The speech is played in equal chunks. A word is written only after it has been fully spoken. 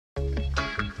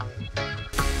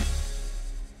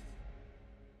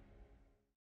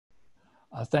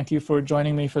Thank you for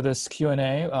joining me for this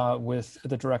Q&A with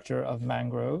the director of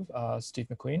Mangrove, Steve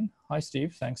McQueen. Hi,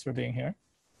 Steve. Thanks for being here.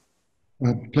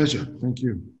 Pleasure. Thank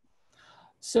you.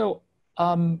 So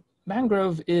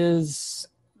Mangrove is,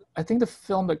 I think, the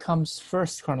film that comes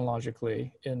first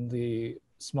chronologically in the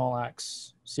Small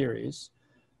Axe series.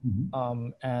 Mm-hmm.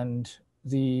 And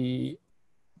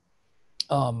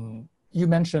you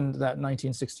mentioned that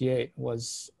 1968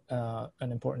 was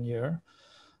an important year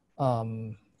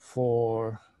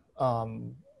for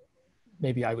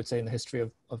maybe I would say in the history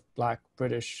of Black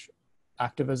British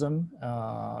activism,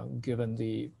 given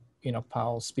the Enoch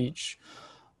Powell speech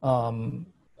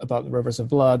about the rivers of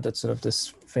blood, that's sort of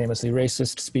this famously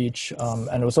racist speech.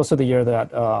 And it was also the year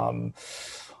that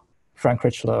Frank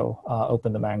Critchlow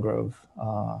opened the Mangrove.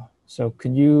 So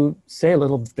can you say a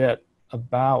little bit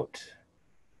about,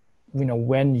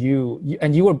 when you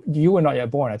were not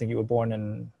yet born. I think you were born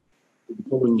in the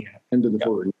following year, end of the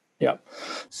following. Yeah.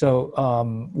 So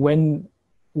when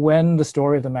the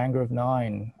story of the Mangrove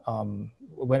 9,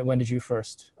 when did you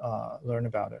first learn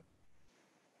about it?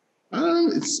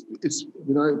 It's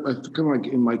I kind of like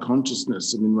in my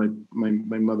consciousness. I mean,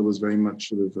 my mother was very much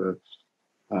sort of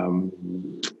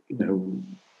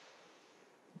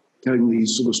telling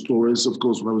these sort of stories, of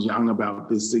course, when I was young about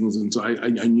these things, and so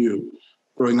I knew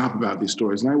growing up about these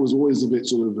stories, and I was always a bit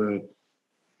sort of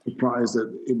surprised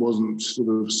that it wasn't sort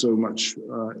of so much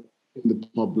in the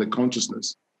public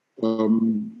consciousness.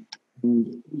 And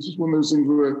it's just one of those things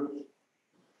where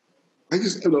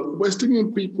West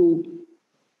Indian people,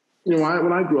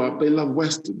 when I grew up, they loved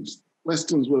Westerns.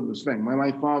 Westerns were the thing.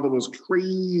 My father was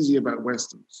crazy about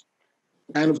Westerns.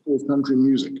 And of course, country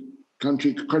music.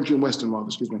 Country and Western, rather,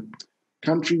 excuse me.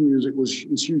 Country music was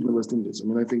huge in the West Indies. I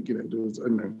mean, I think, there was, I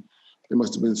don't know, there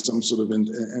must have been some sort of,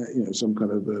 some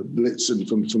kind of blitz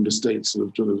from the States, sort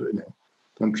of,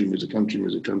 country music.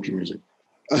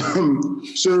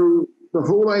 So the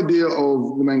whole idea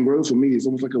of the Mangrove for me is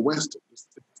almost like a Western. It's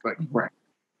like, right,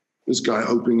 this guy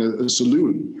opening a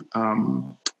saloon.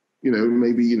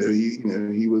 Maybe,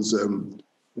 he was,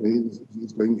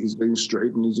 he's going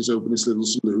straight and he just opened this little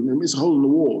saloon. And it's a hole in the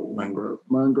wall, Mangrove.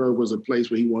 Mangrove was a place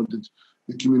where he wanted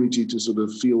the community to sort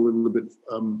of feel a little bit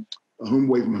a home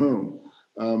away from home,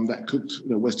 that cooked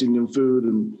West Indian food,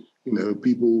 and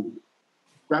people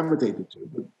gravitated to.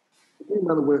 But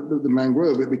the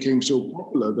Mangrove, it became so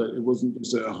popular that it wasn't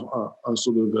just a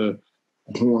sort of a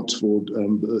haunt for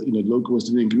the local West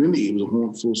Indian community. It was a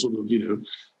haunt for sort of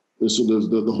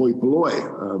the hoi polloi.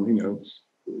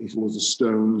 If it was the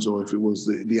Stones or if it was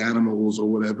the Animals or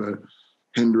whatever,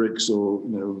 Hendrix or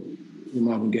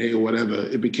Marvin Gaye or whatever,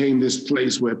 it became this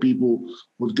place where people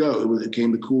would go. It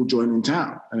became the cool joint in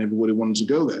town, and everybody wanted to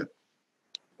go there.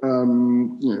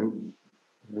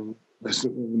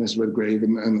 Vanessa Redgrave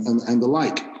and the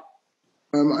like.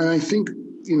 And I think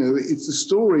it's the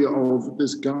story of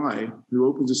this guy who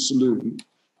opens a saloon,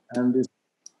 and this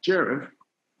sheriff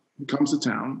who comes to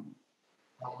town,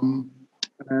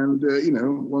 and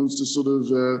wants to sort of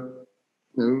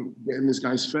get in this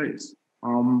guy's face.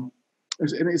 And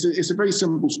it's a very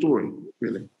simple story,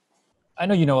 really. I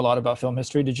know you know a lot about film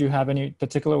history. Did you have any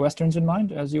particular Westerns in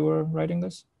mind as you were writing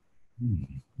this?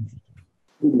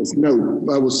 No,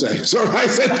 I will say. Sorry, I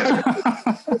said I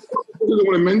don't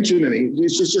want to mention any.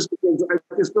 It's just because I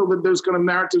just feel that those kind of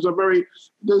narratives are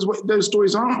those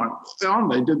stories aren't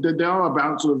they? They are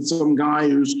about sort of some guy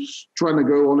who's trying to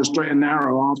go on a straight and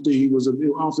narrow after he was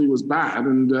bad,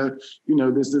 and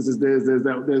there's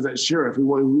that sheriff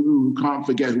who can't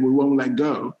forget, who won't let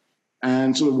go,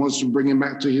 and sort of wants to bring him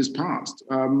back to his past,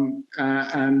 and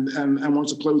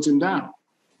wants to close him down.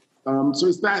 So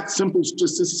it's that simple.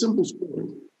 It's a simple story.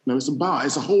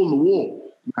 It's a hole in the wall.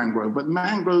 Mangrove, but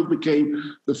Mangrove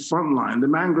became the front line. The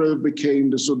Mangrove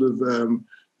became the sort of the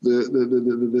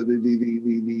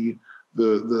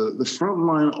front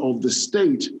line of the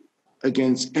state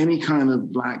against any kind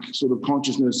of Black sort of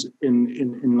consciousness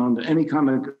in London, any kind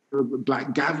of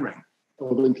Black gathering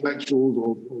of intellectuals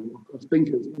or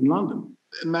thinkers in London,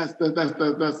 and that's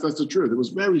the truth. It was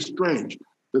very strange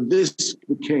that this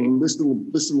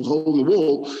little hole in the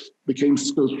wall became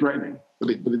so threatening, but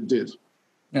it did.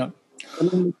 Yeah.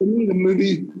 And then for me, the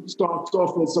movie starts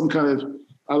off with some kind of,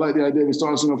 I like the idea of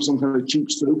starting off with some kind of cheap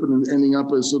soap and then ending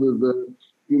up as sort of, a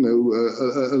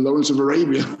Lawrence of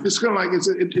Arabia. It's kind of like it's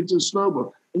a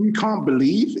snowball. And you can't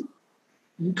believe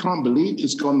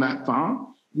it's gone that far.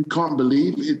 You can't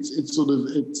believe it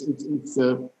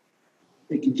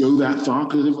could go that far,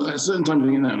 because at a certain time you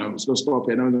think, no, it's going to stop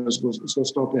here. No, it's going to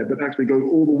stop here. But actually go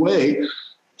all the way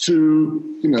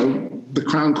to, the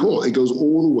Crown Court. It goes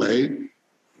all the way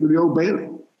to the Old Bailey.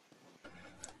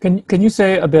 Can you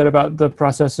say a bit about the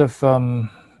process of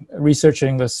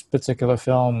researching this particular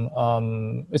film?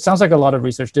 It sounds like a lot of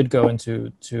research did go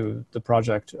into the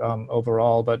project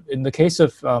overall, but in the case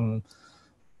of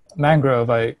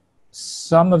Mangrove,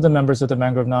 some of the members of the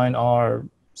Mangrove Nine are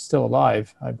still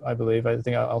alive, I believe. I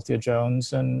think Althea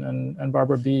Jones and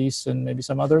Barbara Beese and maybe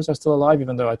some others are still alive,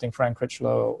 even though I think Frank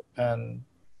Critchlow and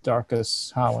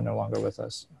Darcus Howe are no longer with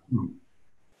us.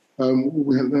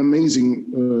 We had an amazing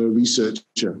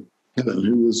researcher, Helen,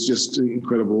 who was just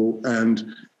incredible.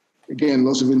 And again,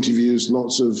 lots of interviews,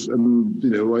 lots of, I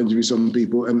interviewed some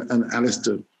people, and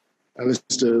Alistair,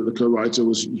 the co-writer,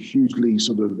 was hugely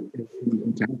sort of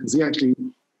intact, because he actually,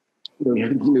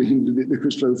 the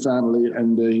Critchlow family,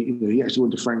 and he actually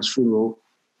went to Frank's funeral,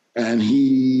 and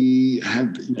he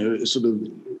had,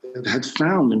 had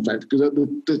found, in fact, because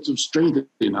that's strangely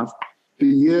enough,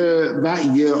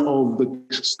 that year of the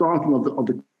starting of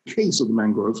the case of the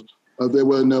Mangrove, there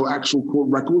were no actual court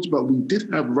records, but we did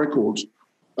have records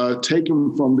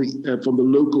taken from the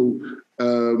local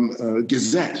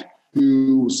Gazette,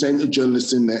 who sent a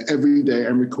journalist in there every day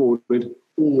and recorded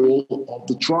all of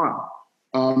the trial,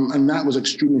 and that was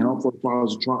extremely helpful as far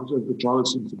as the trial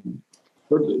is concerned.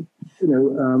 But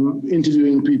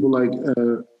interviewing people like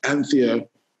Anthea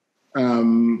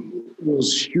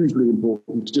was hugely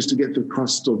important, just to get the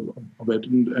crust of it,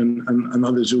 and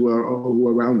others who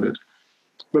were around it.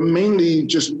 But mainly,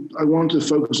 I wanted to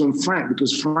focus on Frank,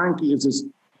 because Frank is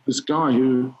this guy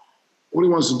who all he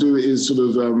wants to do is sort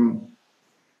of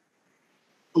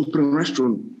open a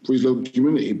restaurant for his local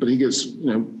community, but he gets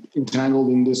entangled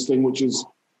in this thing which is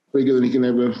bigger than he can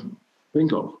ever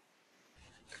think of.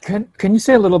 Can you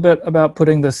say a little bit about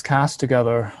putting this cast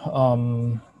together?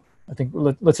 I think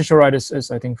Letitia Wright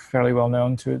is I think fairly well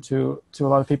known to a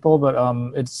lot of people, but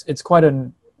it's quite a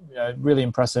really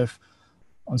impressive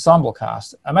ensemble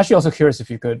cast. I'm actually also curious if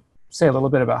you could say a little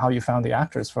bit about how you found the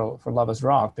actors for Lovers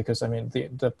Rock, because I mean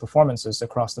the performances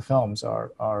across the films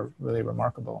are really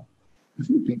remarkable. I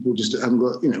think people just haven't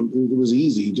got, it was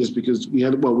easy just because we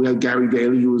had Gary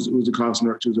Daly, who was a casting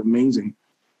director, who was amazing,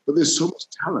 but there's so much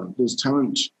talent. There's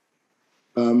talent.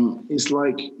 It's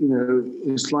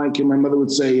like my mother would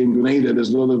say in Grenada, there's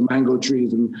a lot of mango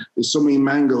trees and there's so many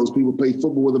mangoes, people play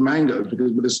football with the mangoes but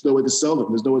there's nowhere to sell them,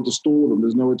 there's nowhere to store them,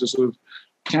 there's nowhere to sort of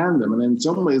can them. And in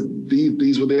some ways,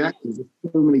 these were the actors.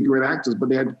 There's so many great actors, but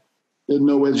they had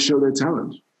nowhere to show their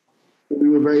talent. But we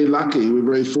were very lucky, we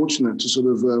were very fortunate to sort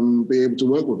of be able to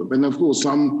work with them. And of course,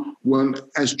 some weren't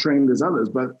as trained as others,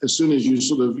 but as soon as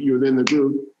you're in the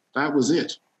group, that was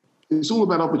it. It's all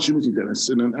about opportunity, Dennis,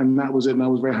 and that was it. And I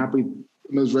was very happy,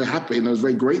 and I was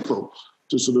very grateful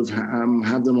to sort of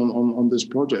have them on this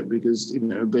project, because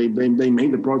they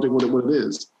made the project what it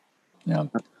is. Yeah,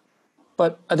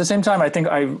 but at the same time, I think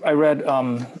I read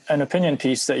an opinion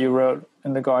piece that you wrote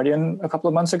in The Guardian a couple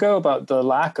of months ago about the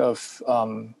lack of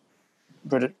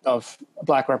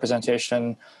Black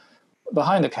representation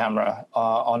behind the camera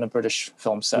on a British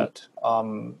film set.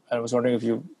 And I was wondering if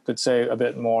you could say a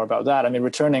bit more about that. I mean,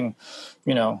 returning,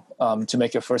 to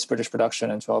make your first British production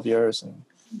in 12 years.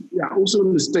 Yeah, also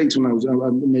in the States, when I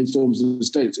made films in the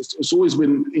States, it's always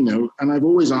been, and I've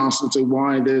always asked them,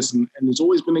 why this, and there's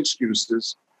always been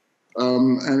excuses.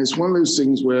 And it's one of those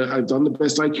things where I've done the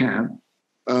best I can,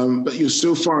 but you're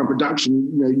so far in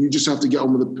production, you just have to get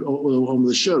on with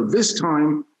the show. This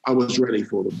time, I was ready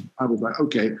for them. I was like,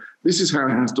 okay, this is how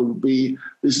it has to be.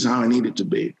 This is how I need it to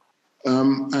be.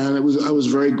 And I was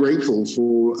very grateful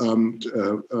for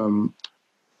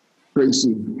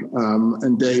Tracy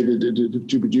and David, the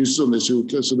two producers on this, who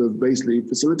sort of basically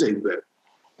facilitated that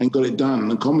and got it done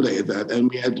and accommodated that. And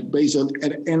we had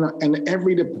in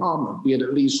every department, we had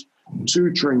at least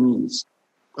 2 trainees,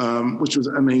 which was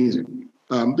amazing.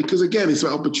 Because again, it's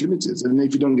about opportunities. And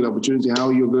if you don't get opportunity, how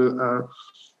are you going to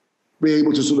be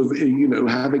able to sort of,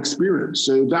 have experience?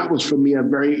 So that was for me a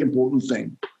very important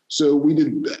thing. So we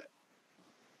did,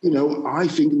 I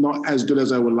think not as good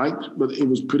as I would like, but it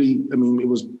was pretty,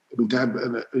 to have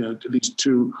at least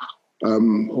 2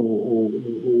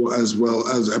 or as well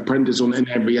as apprentice in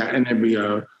every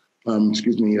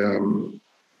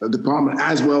department,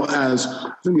 as well as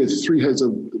I think there's 3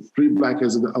 black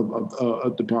heads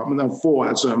of department, 4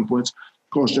 at certain points: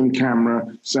 costume,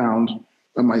 camera, sound,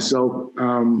 and myself.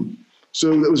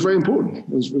 So it was very important.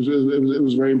 It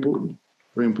was very important,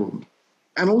 very important.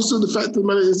 And also the fact of the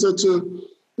matter is that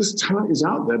this talent is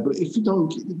out there, but if you don't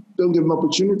give an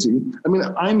opportunity,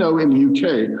 I know in the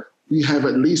UK we have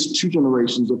at least 2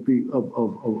 generations of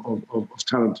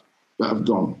talent that have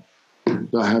gone,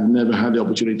 that have never had the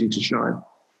opportunity to shine.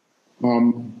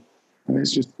 And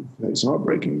it's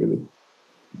heartbreaking, really.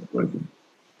 Heartbreaking.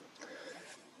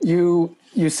 You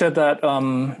said that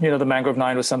the Mangrove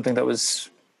 9 was something that was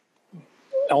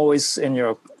always in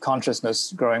your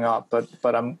consciousness growing up,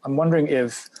 but I'm wondering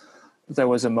if there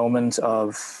was a moment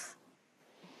of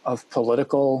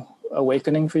political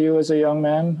awakening for you as a young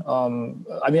man.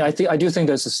 I do think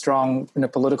there's a strong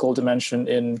political dimension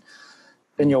in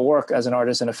your work as an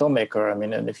artist and a filmmaker. I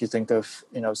mean, and if you think of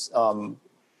your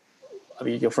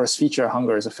first feature,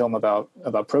 Hunger, is a film about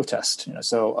protest.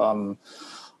 So I'm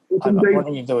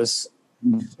wondering if there was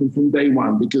from day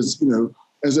one, because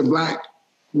as a black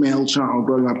male child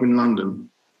growing up in London,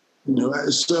 at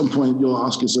a certain point you'll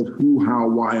ask yourself who, how,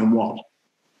 why, and what,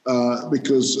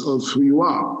 because of who you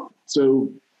are.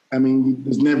 So, I mean,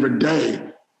 there's never a day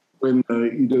when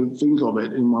you don't think of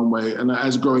it in one way. And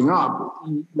as growing up,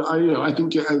 I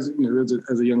think as a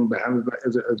young man,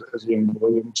 as a young boy,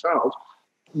 young child,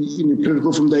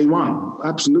 critical from day one.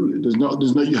 Absolutely, there's no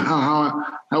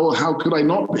how could I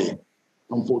not be?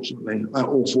 Unfortunately,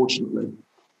 or fortunately,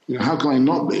 how can I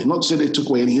not be? Not to say they took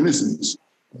away any innocence.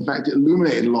 In fact, it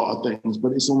illuminated a lot of things,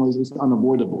 but it's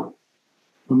unavoidable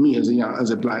for me as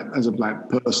a black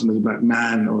person, as a black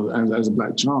man, or as a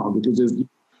black child, because you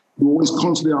always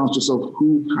constantly ask yourself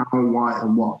who, how, why,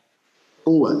 and what.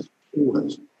 Always.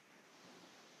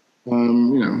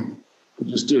 I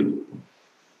just did.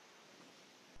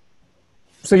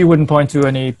 So you wouldn't point to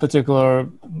any particular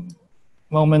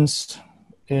moments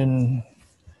in.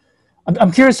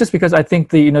 I'm curious, just because I think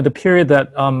the period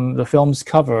that the films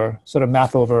cover sort of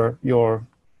map over your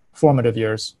formative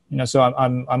years. So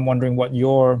I'm wondering what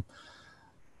your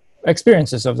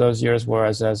experiences of those years were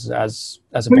as a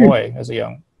boy, as a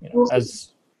young.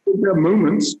 As there are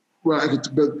moments where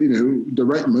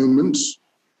direct moments,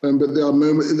 but there are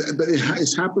moments. But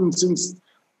it's happened since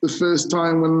the first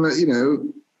time when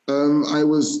I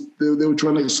was. They were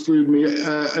trying to exclude me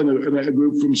and a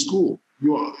group from school.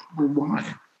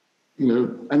 Why?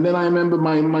 And then I remember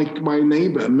my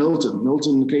neighbor, Milton.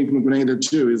 Milton came from Grenada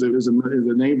too. Is a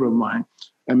neighbor of mine.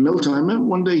 And Milton, I remember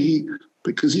one day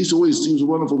because he was a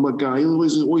wonderful guy. He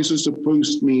always used to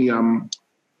post me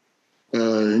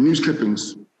news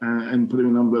clippings and put it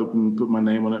in an envelope and put my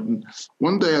name on it. And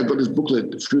one day I got this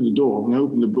booklet through the door, and I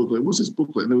opened the booklet. What's this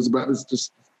booklet? And it was about this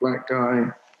black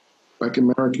guy, black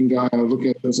American guy. And I was looking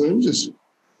at it, so it was just.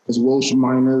 As Welsh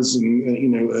miners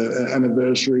and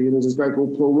anniversary, and there's this guy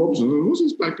called Paul Robson. Who's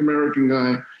this black American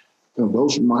guy?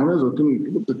 Welsh miners. I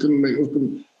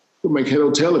couldn't make head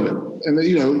or tail of it. And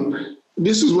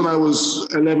this is when I was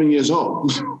 11 years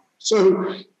old.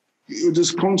 So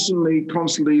just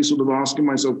constantly sort of asking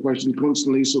myself questions,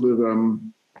 constantly sort of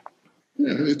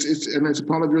it's a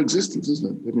part of your existence,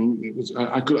 isn't it? I mean,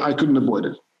 I couldn't avoid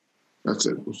it. That's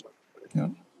it. Yeah.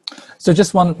 So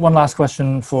just one last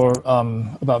question for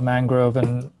about Mangrove,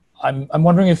 and I'm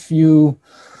wondering if you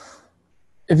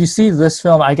see this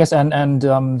film, I guess, and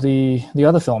the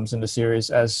other films in the series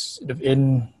as sort of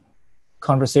in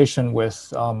conversation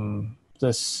with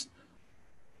this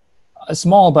a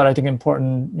small but I think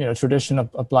important tradition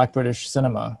of Black British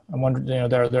cinema. I'm wondering,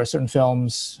 there are certain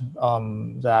films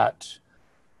that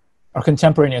are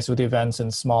contemporaneous with the events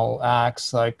in small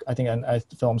acts, like I think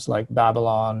films like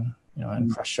Babylon.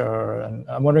 And Pressure, and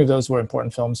I'm wondering if those were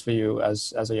important films for you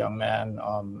as a young man,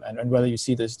 and whether you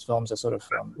see these films as sort of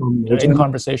in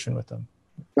conversation with them.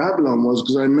 Babylon was,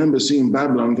 because I remember seeing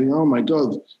Babylon and thinking, oh my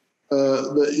God,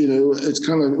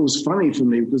 it was funny for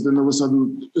me, because then all of a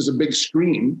sudden there's a big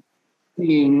screen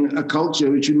seeing a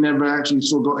culture which you never actually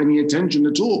saw got any attention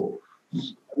at all.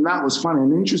 And that was funny.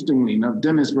 And interestingly enough,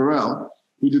 Dennis Burrell,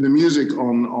 who did the music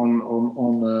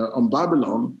on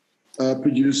Babylon,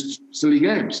 produced Silly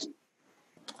Games.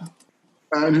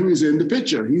 And who is in the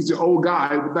picture? He's the old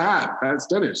guy with the hat. That's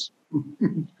Dennis.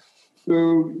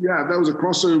 So yeah, that was a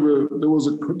crossover. There was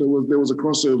a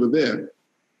crossover there.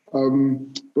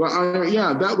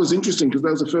 But that was interesting, because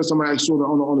that was the first time I saw that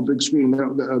on a big screen.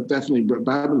 Definitely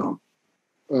Babylon.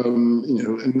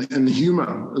 And the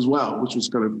humor as well, which was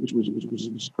kind of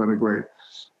great.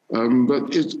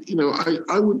 But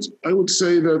I would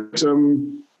say that.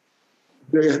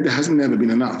 There hasn't never been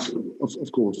enough,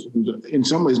 of course. And in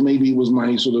some ways, maybe it was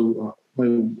my sort of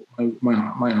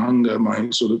my hunger, my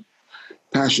sort of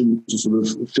passion to sort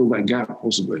of fill that gap,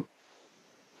 possibly.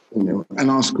 And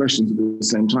ask questions at the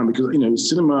same time, because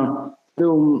cinema,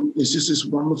 film is just this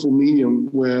wonderful medium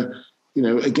where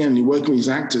again, you're working with these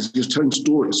actors, you're telling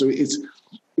stories. So it's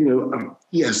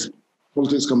yes,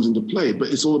 politics comes into play, but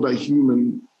it's all about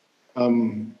human.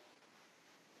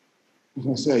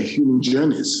 Human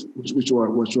journeys, which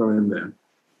are in there.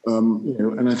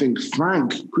 And I think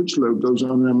Frank Critchlow goes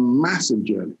on a massive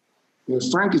journey.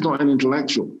 Frank is not an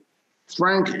intellectual.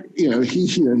 Frank,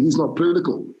 he's not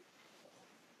political.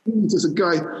 He's just a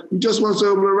guy who just wants to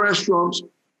open a restaurant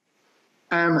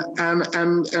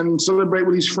and celebrate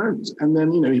with his friends. And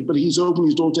then, but he's opened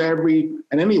his door to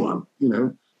anyone,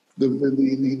 the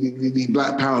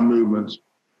Black Power movement,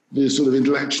 the sort of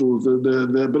intellectuals,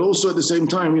 but also at the same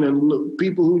time,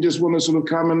 people who just want to sort of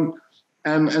come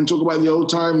and talk about the old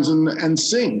times and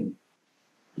sing,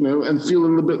 and feel a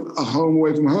little bit a home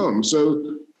away from home.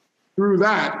 So through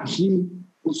that, he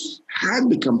had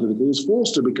become political. He was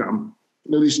forced to become.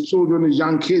 These children, these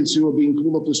young kids who are being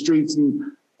pulled off the streets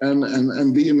and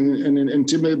being and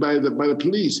intimidated by the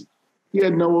police. He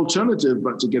had no alternative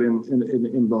but to get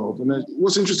involved. And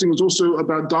what's interesting was also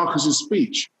about Darkness's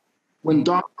speech. When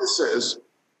Darkness says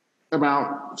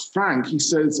about Frank, he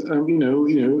says,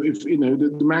 if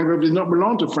the Mangrove did not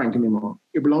belong to Frank anymore,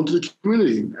 it belonged to the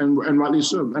community, and rightly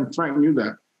so. And Frank knew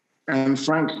that. And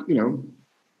Frank, he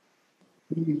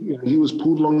was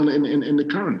pulled along in the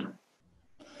current.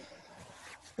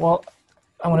 Well,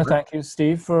 I want to thank you,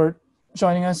 Steve, for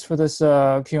joining us for this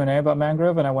Q&A about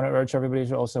Mangrove, and I want to urge everybody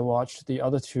to also watch the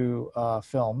other two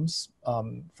films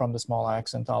from the Small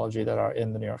Axe anthology that are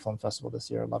in the New York Film Festival this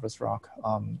year, Lovers Rock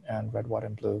and Red, White,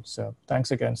 and Blue. So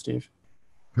thanks again, Steve.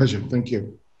 Pleasure. Thank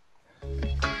you.